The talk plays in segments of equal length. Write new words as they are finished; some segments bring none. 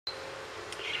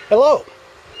Hello,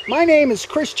 my name is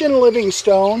Christian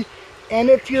Livingstone, and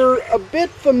if you're a bit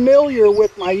familiar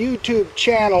with my YouTube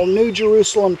channel, New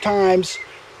Jerusalem Times,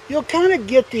 you'll kind of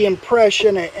get the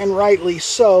impression, and rightly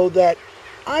so, that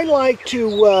I like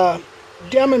to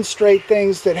demonstrate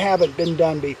things that haven't been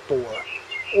done before,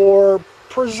 or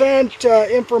present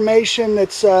information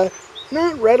that's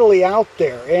not readily out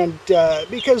there. And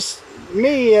because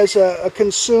me, as a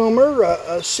consumer,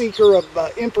 a seeker of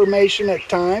information at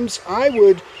times, I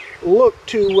would look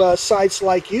to sites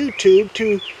like YouTube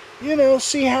to,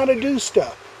 see how to do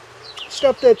stuff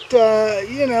that,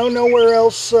 nowhere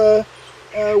else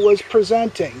was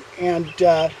presenting. And,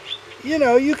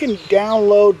 you can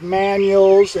download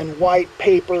manuals and white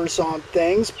papers on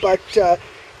things, but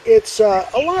it's a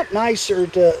lot nicer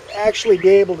to actually be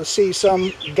able to see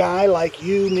some guy like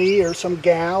you, me, or some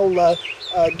gal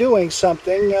doing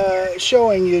something,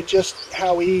 showing you just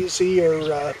how easy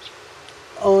or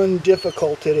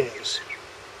undifficult it is.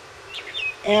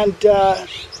 And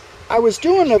I was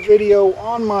doing a video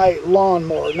on my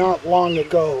lawnmower not long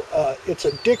ago. It's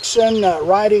a Dixon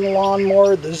riding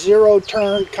lawnmower, the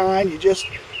zero-turn kind. You just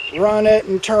run it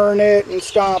and turn it and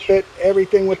stop it,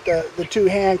 everything with the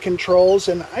two-hand controls.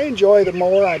 And I enjoy the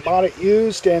mower. I bought it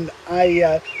used, and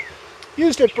I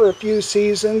used it for a few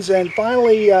seasons, and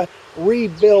finally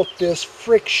rebuilt this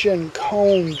friction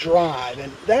cone drive.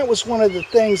 And that was one of the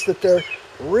things that there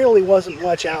really wasn't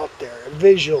much out there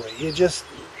visually. You just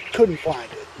couldn't find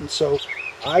it. And so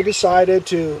I decided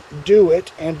to do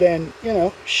it and then,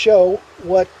 show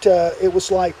what it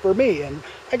was like for me. And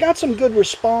I got some good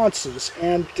responses.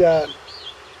 And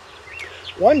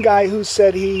one guy who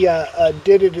said he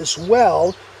did it as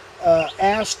well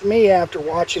asked me after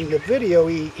watching the video.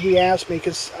 He asked me,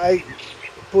 because I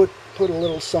put a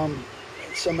little some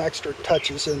extra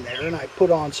touches in there, and I put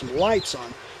on some lights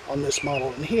on this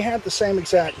model, and he had the same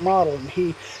exact model, and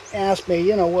he asked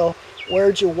me, well,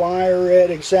 where'd you wire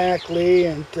it exactly?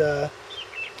 And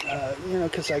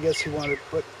because I guess he wanted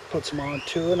to put some on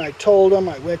too. And I told him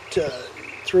I went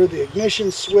through the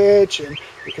ignition switch, and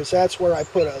because that's where I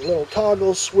put a little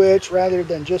toggle switch rather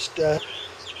than just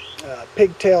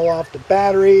pigtail off the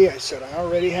battery. I said I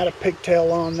already had a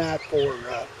pigtail on that for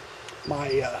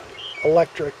my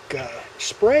electric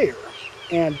sprayer.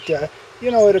 And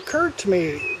it occurred to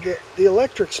me that the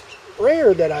electric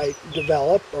sprayer that I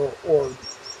developed or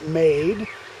made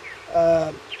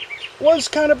was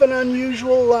kind of an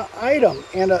unusual item,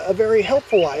 and a very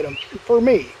helpful item for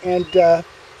me. And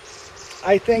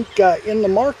I think in the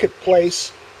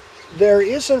marketplace there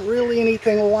isn't really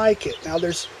anything like it. Now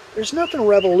there's nothing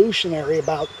revolutionary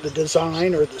about the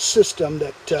design or the system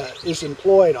that is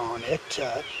employed on it.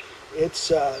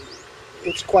 It's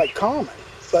quite common.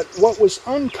 But what was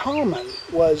uncommon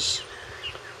was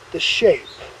the shape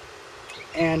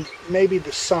and maybe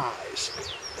the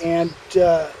size. And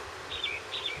I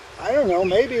don't know,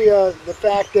 maybe the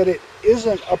fact that it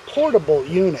isn't a portable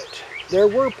unit. There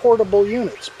were portable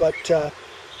units, but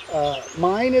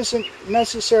mine isn't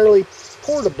necessarily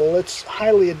portable. It's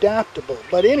highly adaptable.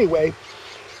 But anyway,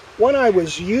 what I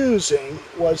was using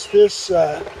was this,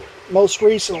 most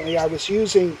recently I was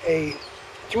using a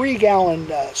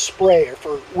 3-gallon sprayer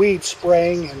for weed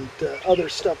spraying and other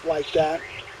stuff like that.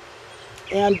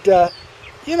 And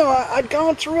I'd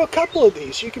gone through a couple of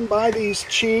these. You can buy these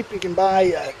cheap. You can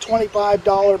buy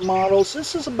 $25 models.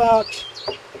 This is about,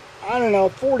 I don't know,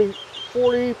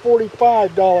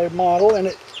 $45 model, and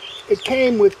it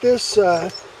came with this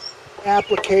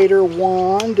applicator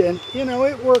wand, and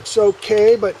it works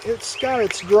okay, but it's got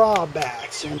its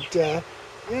drawbacks. And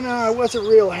I wasn't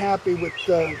real happy with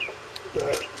the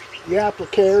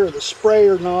applicator or the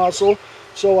sprayer nozzle,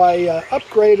 so I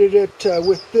upgraded it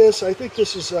with this. I think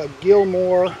this is a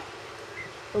Gilmore,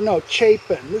 or no,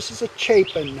 Chapin. This is a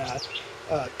Chapin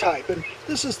type, and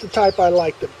this is the type I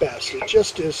like the best. It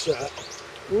just is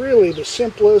really the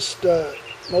simplest,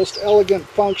 most elegant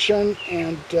function,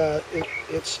 and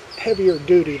it's heavier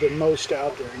duty than most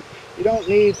out there. And you don't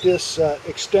need this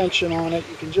extension on it.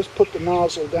 You can just put the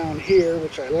nozzle down here,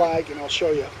 which I like, and I'll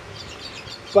show you.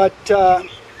 But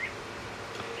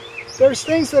there's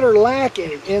things that are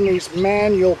lacking in these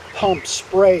manual pump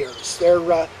sprayers. They're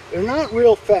not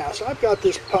real fast. I've got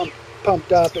this pump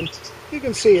pumped up, and you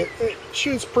can see it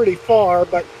shoots pretty far,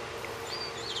 but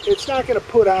it's not going to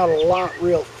put out a lot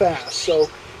real fast. So,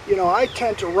 I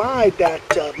tend to ride that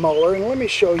mower, and let me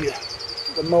show you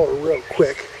the mower real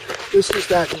quick. This is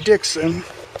that Dixon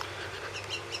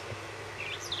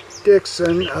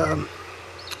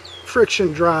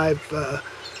friction drive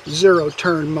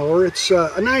zero-turn mower. It's a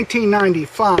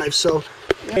 1995, so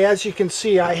as you can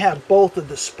see, I have both of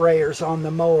the sprayers on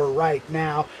the mower right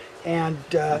now, And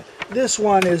this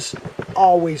one is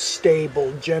always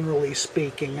stable, generally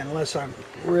speaking, unless I'm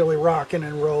really rocking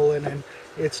and rolling, and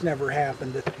it's never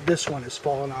happened that this one has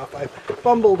fallen off. I've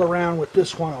fumbled around with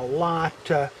this one a lot.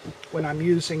 When I'm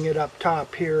using it up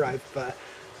top here, I've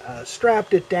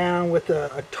strapped it down with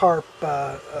a tarp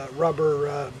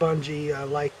rubber bungee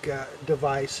like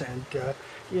Devise, and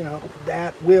you know,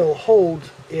 that will hold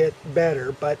it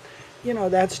better. But you know,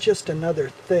 that's just another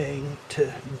thing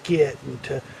to get and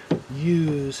to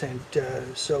use, and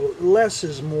so less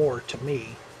is more to me.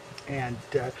 And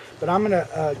but I'm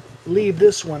gonna leave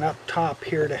this one up top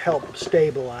here to help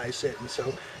stabilize it, and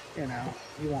so you know,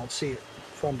 you won't see it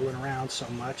fumbling around so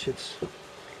much.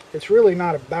 It's really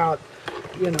not about,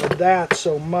 you know, that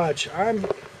so much.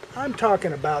 I'm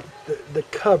talking about the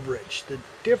coverage, the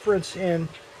difference in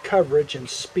coverage and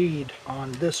speed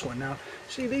on this one. Now,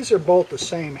 see, these are both the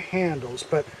same handles,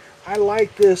 but I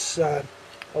like this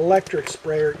electric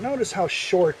sprayer. Notice how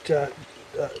short the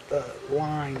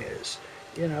line is.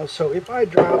 You know, so if I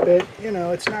drop it, you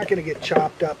know, it's not going to get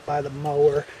chopped up by the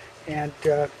mower. And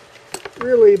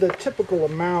really, the typical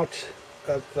amount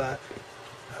of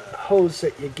hose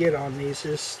that you get on these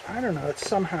is, I don't know, it's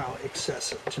somehow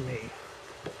excessive to me.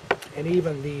 And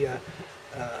even the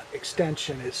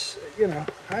extension is, you know,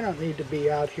 I don't need to be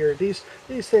out here. These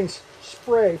things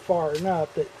spray far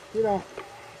enough that you don't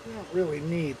really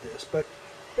need this. But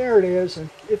there it is, and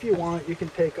if you want, you can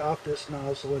take off this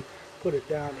nozzle and put it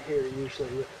down here, usually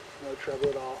with no trouble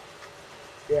at all.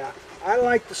 Yeah, I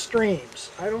like the streams.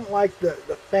 I don't like the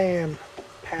fan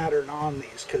pattern on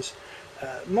these, because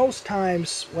most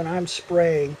times when I'm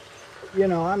spraying, you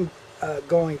know, I'm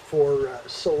going for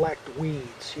select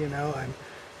weeds. You know,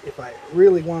 if I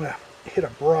really want to hit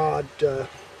a broad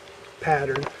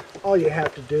pattern, all you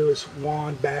have to do is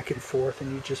wand back and forth,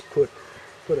 and you just put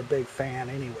a big fan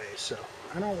anyway. So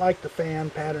I don't like the fan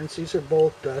patterns. These are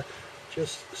both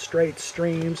just straight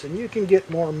streams, and you can get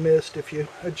more mist if you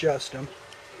adjust them.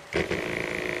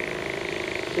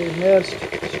 See, mist,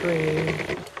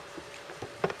 stream.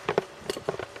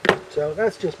 So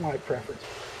that's just my preference.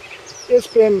 It's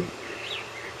been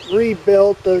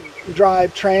rebuilt, the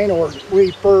drivetrain, or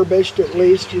refurbished at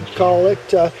least you'd call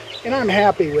it, and I'm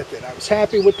happy with it. I was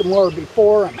happy with the mower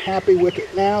before, I'm happy with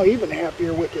it now, even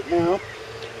happier with it now.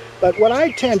 But what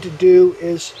I tend to do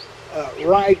is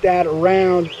ride that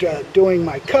around doing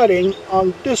my cutting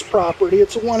on this property.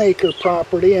 It's a 1 acre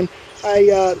property, and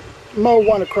I mow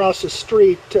one across the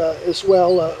street as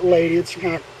well, lady. It's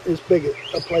not as big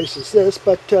a place as this,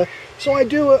 but so I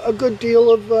do a good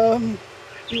deal of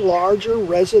larger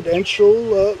residential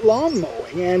lawn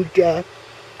mowing, and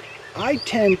I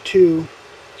tend to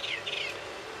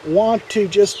want to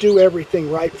just do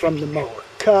everything right from the mower.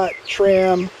 Cut,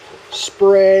 trim,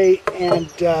 spray, and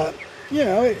you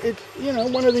know,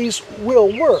 one of these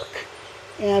will work.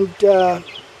 And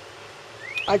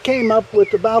I came up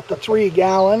with about the 3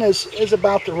 gallon is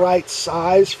about the right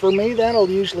size for me. That'll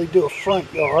usually do a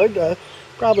front yard,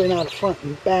 probably not a front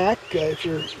and back if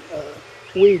you're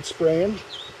weed spraying.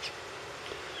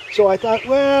 So I thought,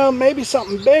 well, maybe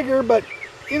something bigger, but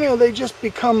you know, they just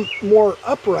become more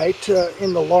upright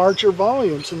in the larger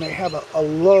volumes, and they have a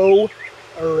low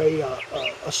or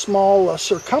a small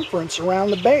circumference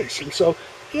around the base. And so,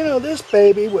 you know, this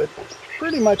baby would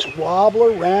pretty much wobble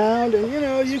around, and you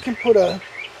know, you can put a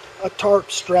tarp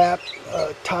strap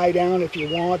tie down if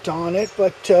you want on it,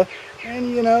 but and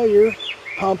you know, you're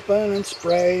pumping and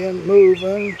spraying,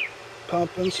 moving,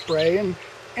 pumping, spraying,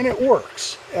 and it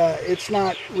works. It's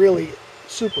not really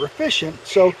super efficient,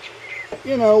 so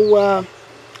you know,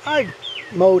 I've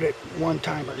mowed it one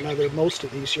time or another, most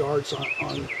of these yards on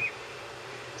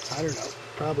I don't know,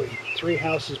 probably 3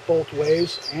 houses both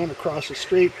ways, and across the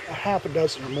street a half a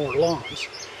dozen or more lawns.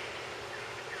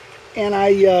 And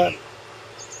I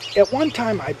at one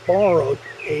time I borrowed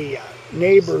a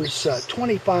neighbor's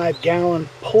 25 gallon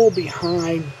pull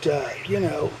behind you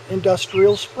know,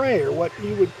 industrial sprayer, what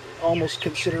you would almost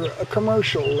consider a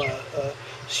commercial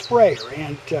sprayer,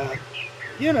 and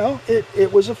you know,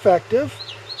 it was effective,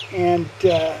 and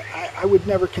I would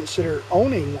never consider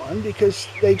owning one, because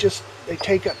they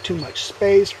take up too much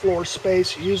space, floor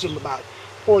space. You use them about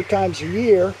 4 times a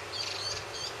year,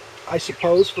 I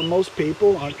suppose, for most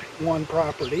people on one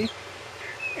property.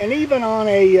 And even on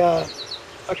a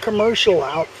commercial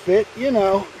outfit, you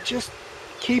know, just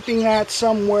keeping that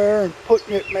somewhere and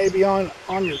putting it maybe on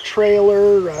your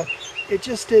trailer, it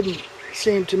just didn't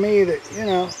seem to me that, you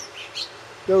know,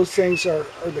 those things are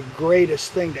the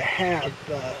greatest thing to have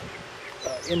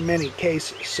in many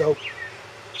cases. So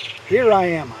here I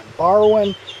am, I'm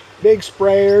borrowing big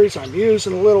sprayers, I'm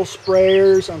using little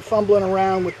sprayers, I'm fumbling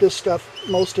around with this stuff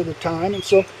most of the time. And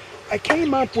so I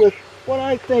came up with what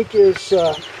I think is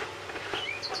a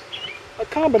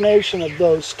combination of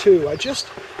those two. I just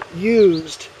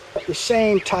used the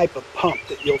same type of pump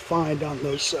that you'll find on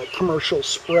those commercial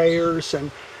sprayers, and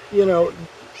you know,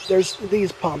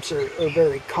 these pumps are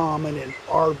very common in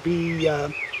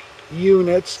RV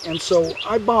units, and so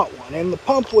I bought one, and the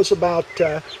pump was about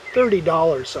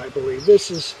 $30, I believe. This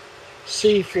is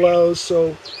sea flow,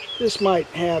 so this might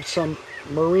have some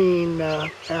marine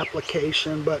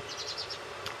application, but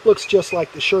looks just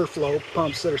like the SureFlow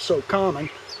pumps that are so common.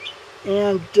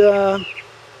 And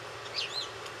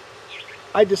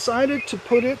I decided to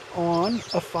put it on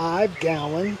a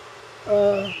 5-gallon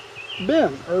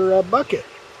bin or bucket,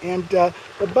 and the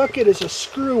bucket is a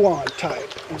screw-on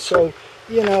type, and so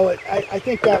you know, I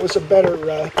think that was a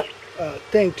better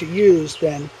thing to use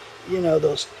than, you know,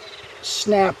 those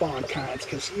snap-on kinds,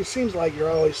 because it seems like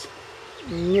you're always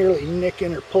nearly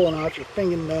nicking or pulling off your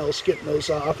fingernails getting those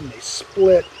off, and they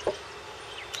split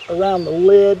around the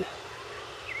lid.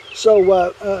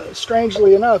 So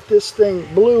strangely enough, this thing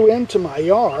blew into my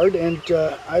yard, and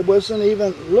I wasn't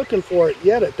even looking for it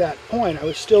yet at that point. I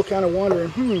was still kind of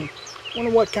wondering,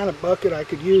 wonder what kind of bucket I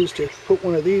could use to put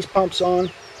one of these pumps on.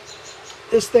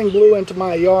 This thing blew into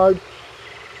my yard,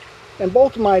 and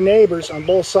both of my neighbors on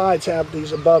both sides have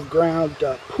these above ground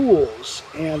pools,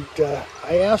 and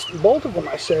I asked both of them,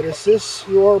 I said, is this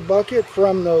your bucket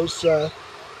from those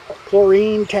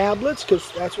chlorine tablets?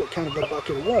 Because that's what kind of a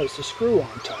bucket it was, the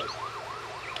screw-on type.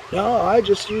 No, I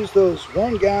just used those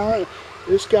 1 gallon.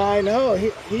 This guy, no,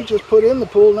 he just put in the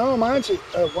pool. No, mine's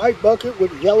a white bucket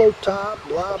with a yellow top,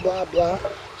 blah, blah, blah.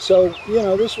 So, you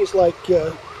know, this was like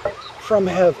from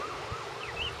heaven.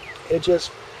 It just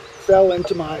fell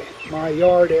into my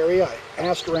yard area. I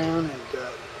asked around, and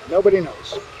nobody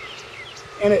knows.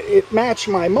 And it matched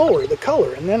my mower, the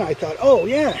color. And then I thought, oh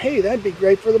yeah, hey, that'd be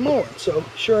great for the mower. So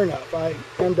sure enough, I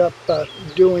end up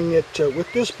doing it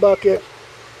with this bucket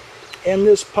and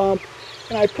this pump.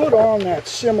 And I put on that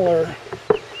similar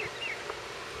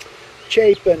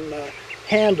Chapin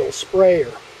handle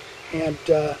sprayer. And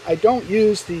I don't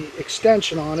use the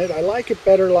extension on it. I like it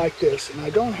better like this. And I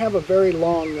don't have a very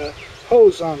long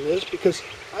hose on this because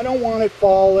I don't want it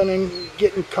falling and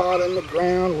getting caught in the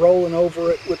ground, rolling over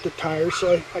it with the tires.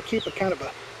 So I keep a kind of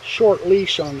a short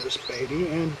leash on this baby.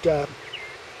 And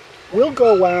we'll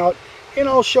go out and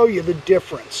I'll show you the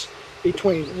difference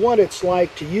between what it's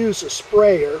like to use a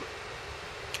sprayer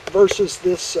versus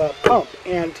this pump.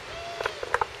 And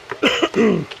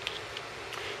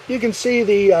you can see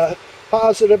the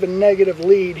positive and negative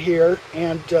lead here,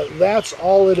 and that's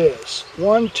all it is.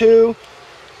 1, 2,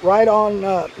 right on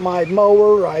my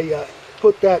mower. I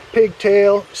put that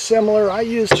pigtail, similar. I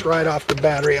used right off the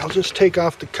battery. I'll just take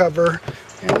off the cover,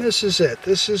 and this is it.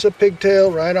 This is a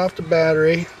pigtail right off the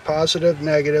battery, positive,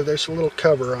 negative. There's a little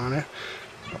cover on it.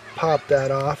 I'll pop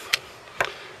that off,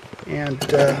 and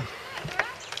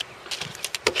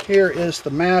here is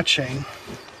the matching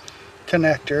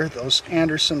connector, those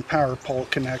Anderson power pole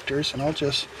connectors, and I'll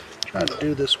just try to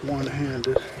do this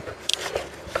one-handed.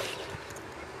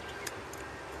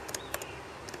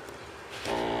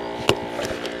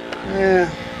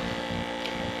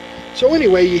 So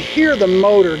anyway, you hear the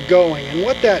motor going, and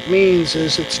what that means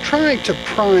is it's trying to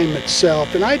prime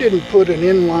itself. And I didn't put an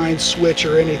inline switch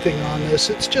or anything on this,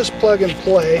 it's just plug and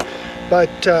play. But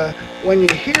when you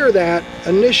hear that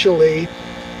initially,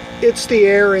 it's the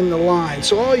air in the line.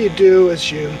 So all you do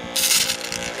is you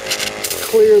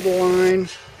clear the line,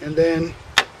 and then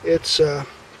it's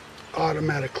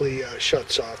automatically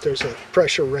shuts off. There's a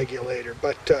pressure regulator,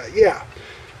 but yeah,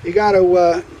 you got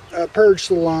to purge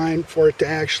the line for it to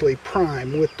actually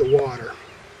prime with the water,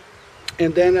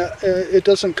 and then it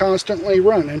doesn't constantly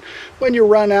run. And when you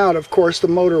run out, of course, the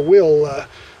motor will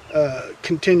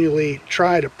continually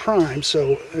try to prime.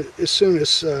 So as soon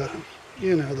as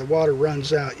you know, the water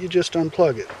runs out, you just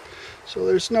unplug it. So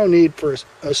there's no need for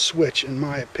a switch, in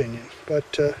my opinion.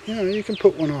 But you know, you can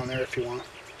put one on there if you want.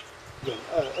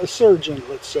 A surgeon,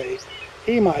 let's say,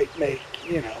 he might make,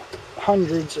 you know,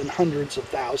 hundreds and hundreds of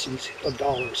thousands of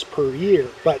dollars per year,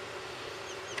 but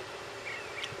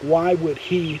why would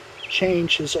he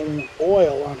change his own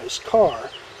oil on his car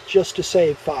just to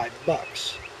save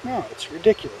 $5? No, it's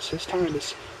ridiculous. His time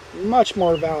is much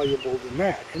more valuable than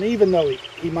that. And even though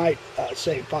he might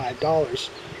save $5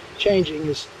 changing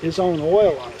his own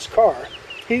oil on his car,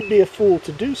 he'd be a fool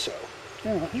to do so.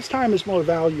 You know, his time is more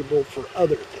valuable for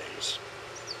other things.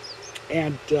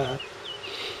 And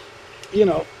you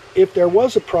know, if there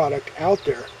was a product out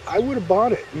there, I would have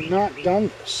bought it and not done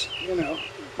this. You know,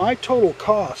 my total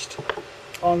cost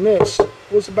on this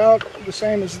was about the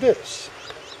same as this,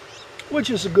 which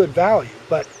is a good value,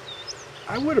 but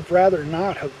I would have rather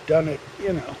not have done it,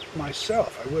 you know,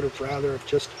 myself. I would have rather have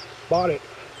just bought it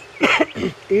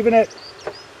even at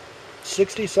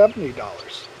 $60,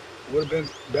 $70. Would have been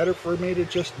better for me to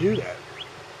just do that.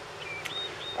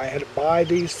 I had to buy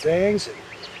these things and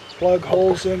plug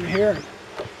holes in here. And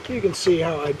you can see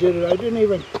how I did it. I didn't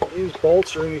even use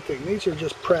bolts or anything. These are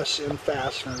just press-in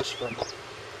fasteners from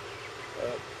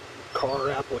car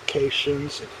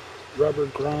applications and rubber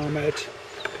grommet.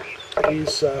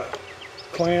 These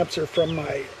clamps are from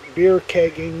my beer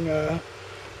kegging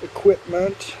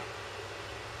equipment.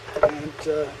 And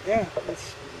yeah,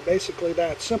 it's basically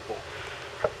that simple.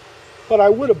 But I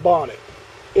would have bought it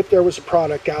if there was a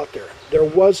product out there. There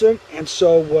wasn't, and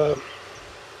so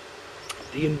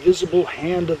the invisible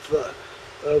hand of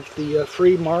the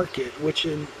free market, which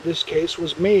in this case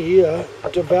was me,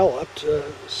 developed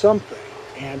something.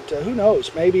 And who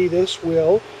knows, maybe this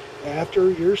will, after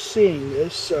you're seeing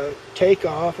this, take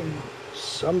off and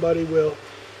somebody will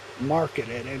market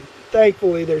it. And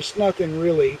thankfully there's nothing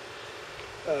really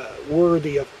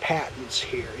worthy of patents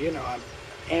here. You know, I'm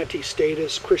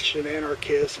anti-statist, Christian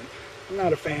anarchist, and I'm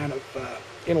not a fan of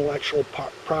intellectual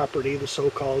property, the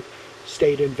so-called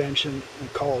state invention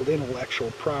called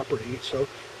intellectual property. So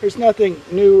there's nothing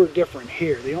new or different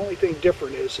here. The only thing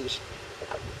different is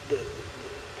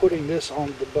putting this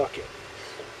on the bucket.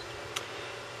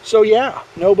 So yeah,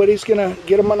 nobody's gonna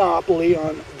get a monopoly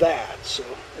on that, so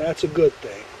that's a good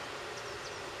thing.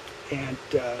 And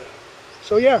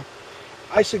so yeah,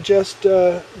 I suggest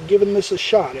giving this a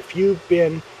shot. If you've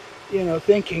been, you know,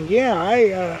 thinking,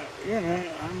 yeah, you know,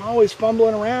 I'm always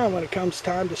fumbling around when it comes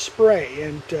time to spray,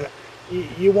 and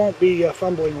you won't be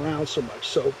fumbling around so much.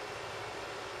 So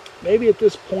maybe at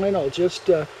this point I'll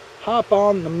just hop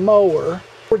on the mower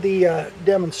for the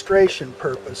demonstration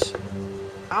purpose.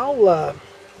 I'll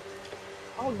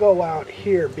go out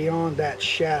here beyond that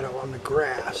shadow on the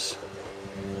grass,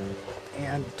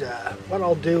 and what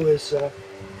I'll do is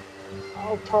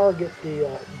I'll target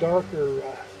the darker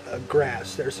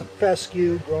grass. There's some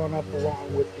fescue growing up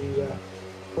along with the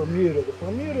Bermuda. The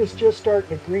Bermuda's just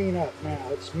starting to green up now.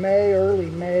 It's May, early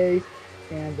May,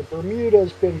 and the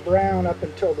Bermuda's been brown up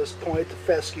until this point. The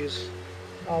fescue's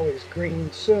always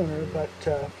green sooner,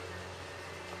 but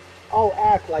I'll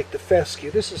act like the fescue.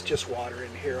 This is just water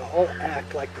in here. I'll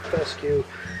act like the fescue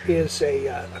is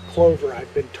a clover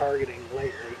I've been targeting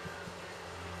lately.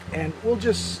 And we'll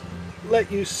just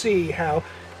let you see how,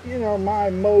 you know, my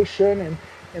motion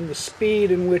and the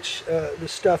speed in which the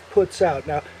stuff puts out.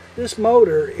 Now, this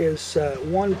motor is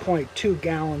 1.2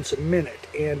 gallons a minute,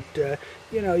 and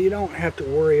you know, you don't have to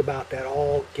worry about that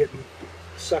all getting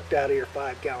sucked out of your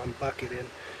 5-gallon bucket in,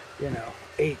 you know,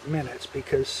 8 minutes,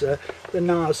 because the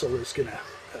nozzle is gonna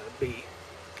be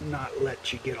not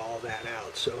let you get all that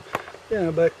out. So, you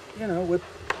know, but you know, with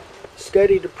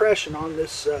steady depression on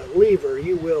this lever,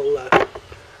 you will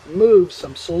move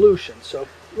some solution. So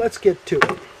let's get to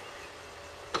it.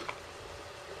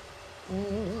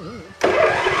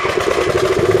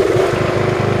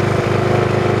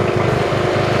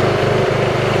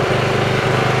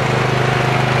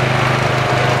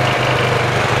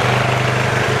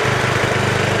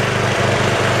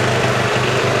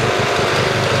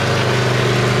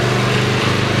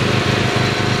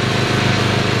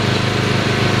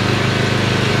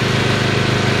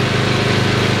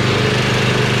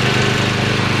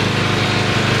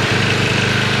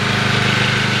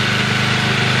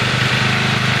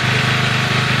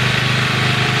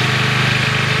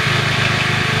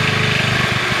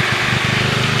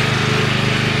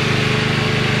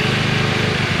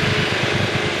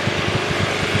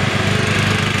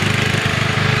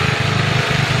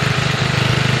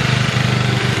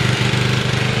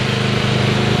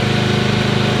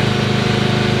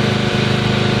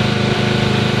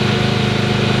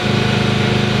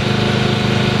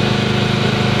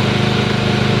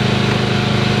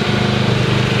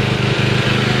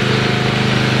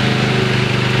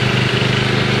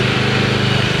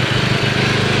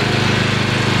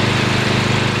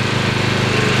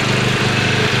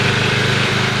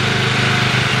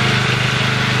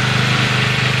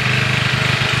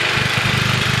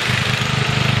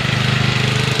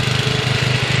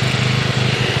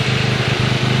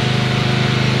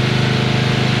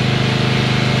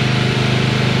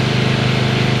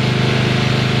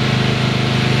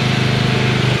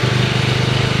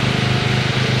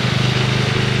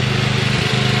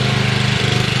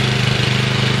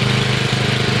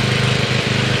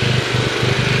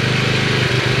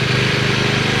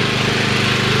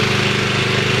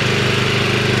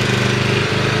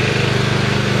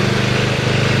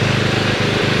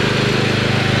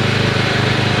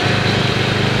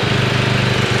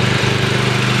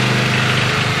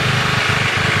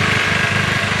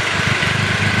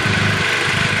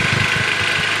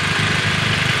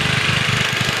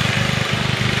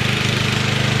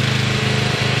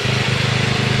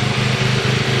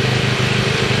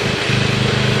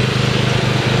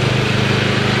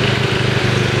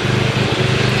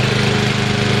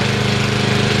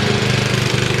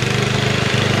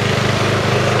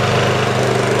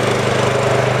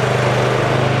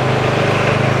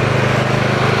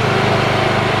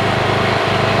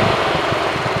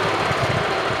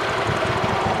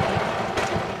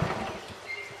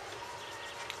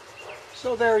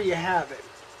 have it.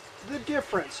 The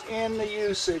difference in the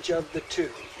usage of the two.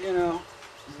 You know,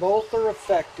 both are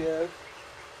effective.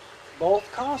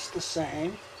 Both cost the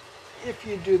same. If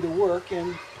you do the work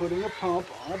in putting a pump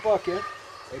on a bucket,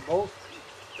 they both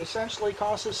essentially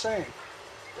cost the same.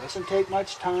 Doesn't take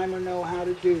much time or know how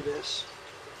to do this.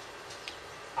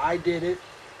 I did it.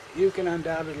 You can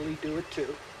undoubtedly do it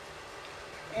too.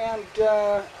 And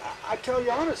I tell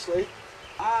you honestly,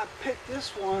 I pick this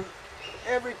one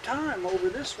every time over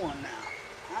this one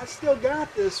now. I still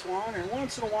got this one, and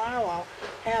once in a while I'll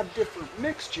have different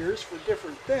mixtures for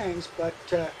different things, but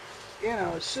you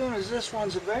know, as soon as this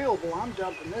one's available, I'm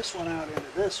dumping this one out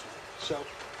into this one. So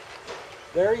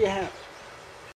there you have it.